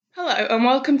and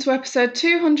welcome to episode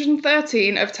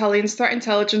 213 of Talion's Threat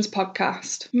Intelligence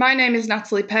podcast. My name is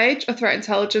Natalie Page, a threat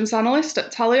intelligence analyst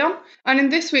at Talion, and in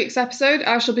this week's episode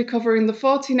I shall be covering the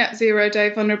Fortinet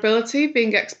zero-day vulnerability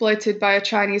being exploited by a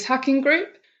Chinese hacking group,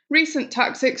 recent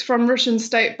tactics from Russian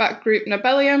state-backed group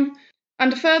Nobelium,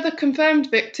 and a further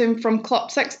confirmed victim from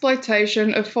Klopp's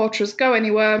exploitation of Fortra's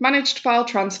GoAnywhere managed file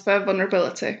transfer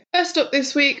vulnerability. First up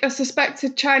this week, a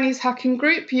suspected Chinese hacking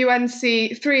group,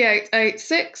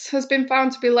 UNC3886, has been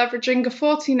found to be leveraging a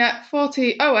Fortinet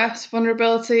 40OS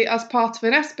vulnerability as part of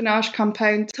an espionage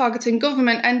campaign targeting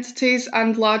government entities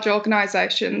and large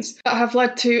organisations that have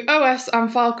led to OS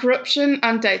and file corruption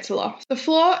and data loss. The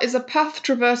flaw is a path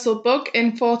traversal bug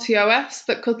in 40OS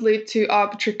that could lead to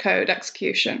arbitrary code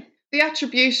execution. The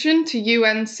attribution to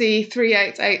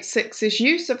UNC3886's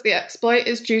use of the exploit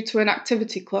is due to an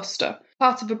activity cluster,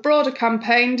 part of a broader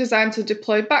campaign designed to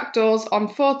deploy backdoors on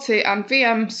Forti and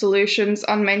VM solutions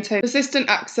and maintain persistent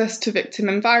access to victim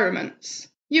environments.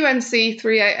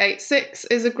 UNC3886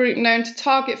 is a group known to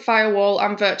target firewall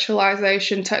and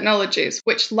virtualization technologies,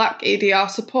 which lack EDR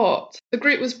support. The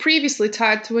group was previously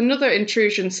tied to another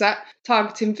intrusion set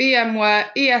targeting VMware,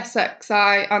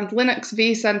 ESXi, and Linux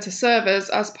vCenter servers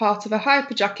as part of a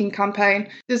hyperjacking campaign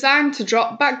designed to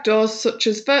drop backdoors such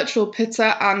as Virtual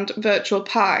Pitter and Virtual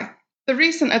Pi. The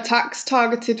recent attacks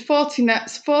targeted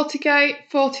Fortinet's FortiGate,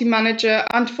 FortiManager,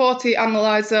 and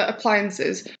FortiAnalyzer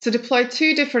appliances to deploy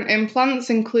two different implants,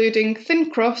 including Thin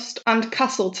Crust and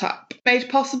CastleTap, made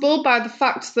possible by the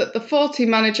fact that the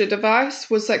FortiManager device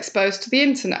was exposed to the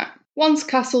internet. Once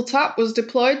CastleTap was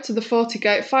deployed to the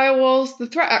FortiGate firewalls, the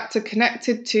threat actor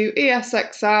connected to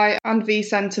ESXi and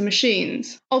vCenter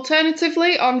machines.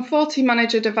 Alternatively, on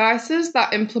FortiManager devices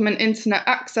that implement internet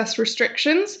access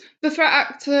restrictions, the threat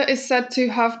actor is said to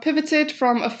have pivoted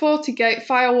from a FortiGate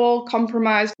firewall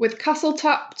compromised with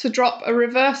CastleTap to drop a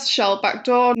reverse shell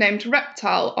backdoor named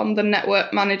Reptile on the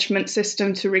network management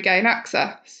system to regain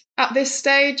access. At this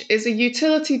stage is a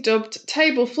utility dubbed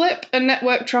TableFlip, a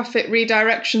network traffic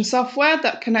redirection software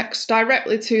that connects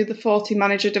directly to the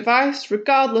FortiManager device,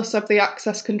 regardless of the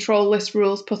access control list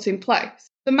rules put in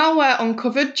place. The malware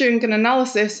uncovered during an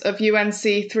analysis of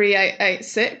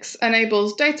UNC3886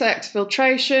 enables data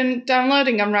exfiltration,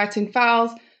 downloading and writing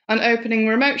files, and opening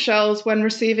remote shells when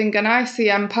receiving an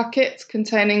ICM packet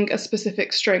containing a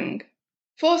specific string.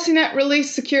 Fortinet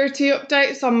released security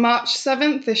updates on March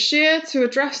 7th this year to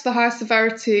address the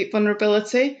high-severity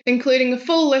vulnerability, including a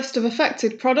full list of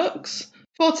affected products.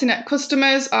 Fortinet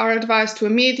customers are advised to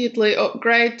immediately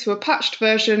upgrade to a patched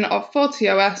version of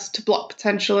FortiOS to block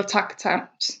potential attack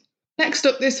attempts. Next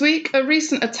up this week, a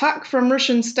recent attack from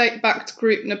Russian state-backed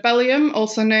group Nobelium,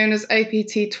 also known as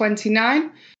APT29,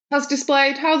 has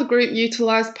displayed how the group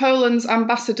utilised Poland's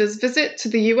ambassador's visit to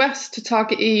the US to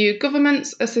target EU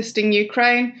governments assisting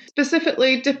Ukraine,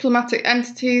 specifically diplomatic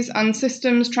entities and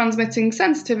systems transmitting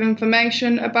sensitive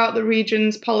information about the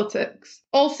region's politics.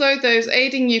 Also, those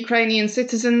aiding Ukrainian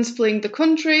citizens fleeing the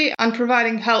country and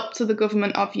providing help to the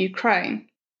government of Ukraine.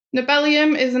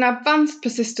 Nobelium is an advanced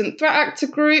persistent threat actor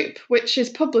group which is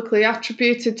publicly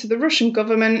attributed to the Russian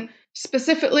government,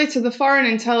 specifically to the Foreign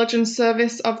Intelligence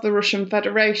Service of the Russian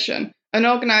Federation, an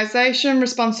organisation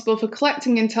responsible for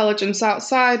collecting intelligence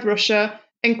outside Russia,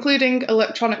 including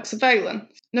electronic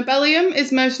surveillance. Nobelium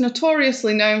is most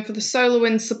notoriously known for the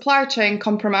SolarWinds supply chain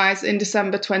compromise in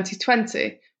December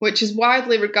 2020, which is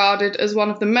widely regarded as one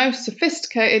of the most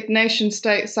sophisticated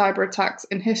nation-state cyber attacks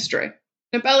in history.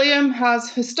 Nobelium has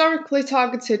historically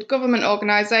targeted government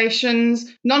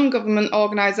organisations, non-government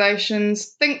organisations,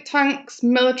 think tanks,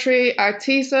 military,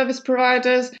 IT service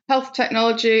providers, health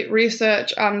technology,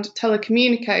 research and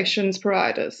telecommunications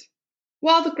providers.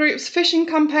 While the group's phishing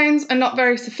campaigns are not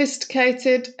very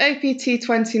sophisticated,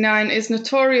 APT29 is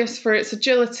notorious for its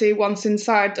agility once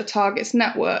inside a target's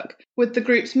network, with the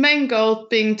group's main goal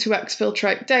being to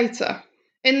exfiltrate data.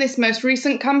 In this most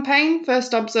recent campaign,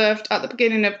 first observed at the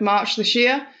beginning of March this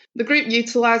year, the group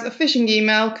utilised a phishing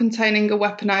email containing a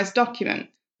weaponised document.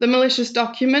 The malicious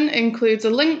document includes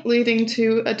a link leading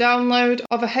to a download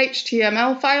of a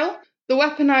HTML file. The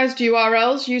weaponised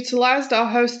URLs utilised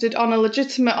are hosted on a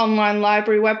legitimate online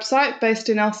library website based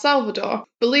in El Salvador,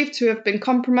 believed to have been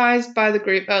compromised by the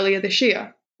group earlier this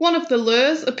year. One of the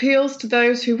lures appeals to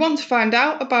those who want to find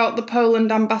out about the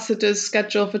Poland ambassador's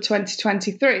schedule for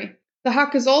 2023. The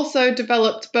hackers also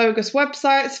developed bogus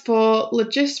websites for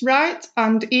Legisrite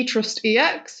and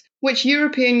eTrustEX, which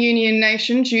European Union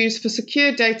nations use for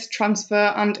secure data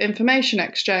transfer and information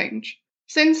exchange.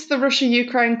 Since the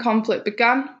Russia-Ukraine conflict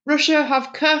began, Russia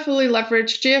have carefully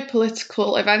leveraged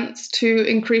geopolitical events to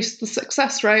increase the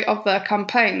success rate of their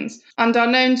campaigns, and are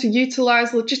known to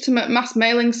utilise legitimate mass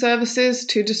mailing services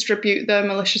to distribute their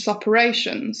malicious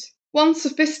operations. One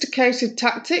sophisticated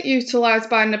tactic utilised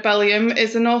by Nobelium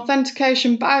is an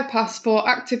authentication bypass for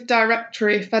Active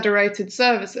Directory federated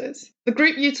services. The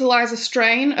group utilise a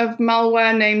strain of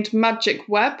malware named Magic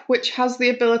Web, which has the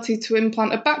ability to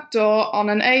implant a backdoor on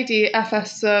an ADFS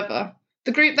server.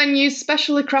 The group then used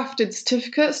specially crafted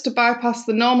certificates to bypass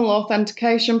the normal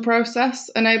authentication process,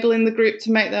 enabling the group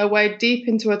to make their way deep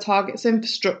into a target's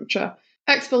infrastructure,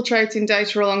 exfiltrating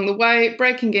data along the way,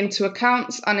 breaking into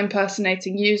accounts, and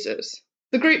impersonating users.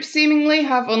 The group seemingly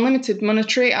have unlimited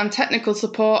monetary and technical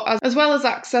support, as well as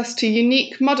access to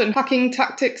unique modern hacking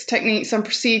tactics, techniques, and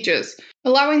procedures,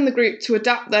 allowing the group to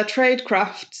adapt their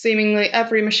tradecraft seemingly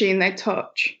every machine they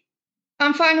touch.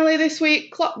 And finally this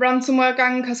week, Clop ransomware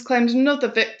gang has claimed another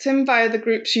victim via the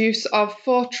group's use of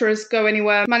Fortra's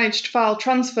GoAnywhere managed file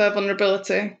transfer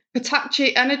vulnerability.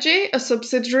 Hitachi Energy, a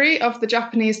subsidiary of the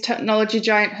Japanese technology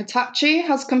giant Hitachi,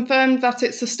 has confirmed that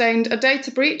it sustained a data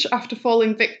breach after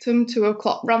falling victim to a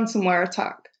Clop ransomware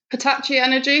attack. Hitachi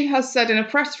Energy has said in a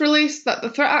press release that the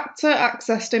threat actor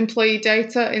accessed employee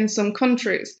data in some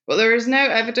countries, but there is no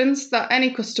evidence that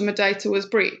any customer data was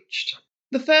breached.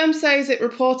 The firm says it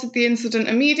reported the incident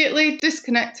immediately,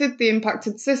 disconnected the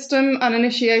impacted system, and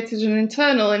initiated an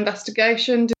internal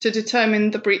investigation to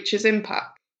determine the breach's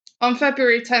impact. On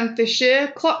February 10th this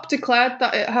year, Clop declared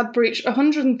that it had breached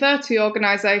 130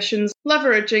 organisations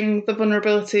leveraging the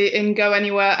vulnerability in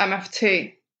GoAnywhere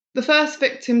MFT. The first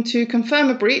victim to confirm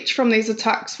a breach from these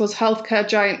attacks was healthcare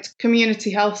giant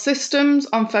Community Health Systems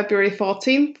on February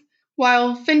 14th,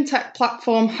 while fintech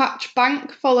platform Hatch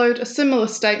Bank followed a similar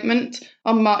statement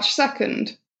on March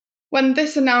 2nd. When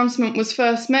this announcement was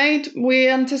first made, we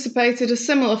anticipated a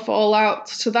similar fallout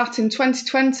to that in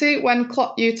 2020 when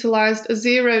Clop utilised a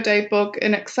zero-day bug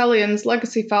in Excelion's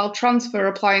legacy file transfer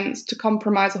appliance to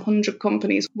compromise 100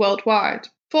 companies worldwide.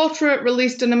 Fortra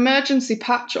released an emergency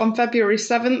patch on February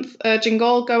 7th, urging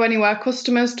all GoAnywhere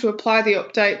customers to apply the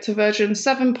update to version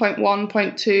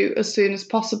 7.1.2 as soon as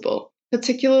possible,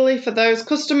 particularly for those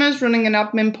customers running an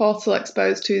admin portal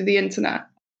exposed to the internet.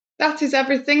 That is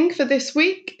everything for this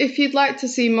week. If you'd like to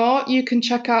see more, you can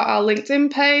check out our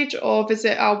LinkedIn page or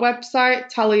visit our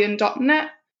website, talion.net.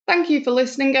 Thank you for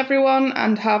listening, everyone,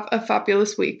 and have a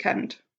fabulous weekend.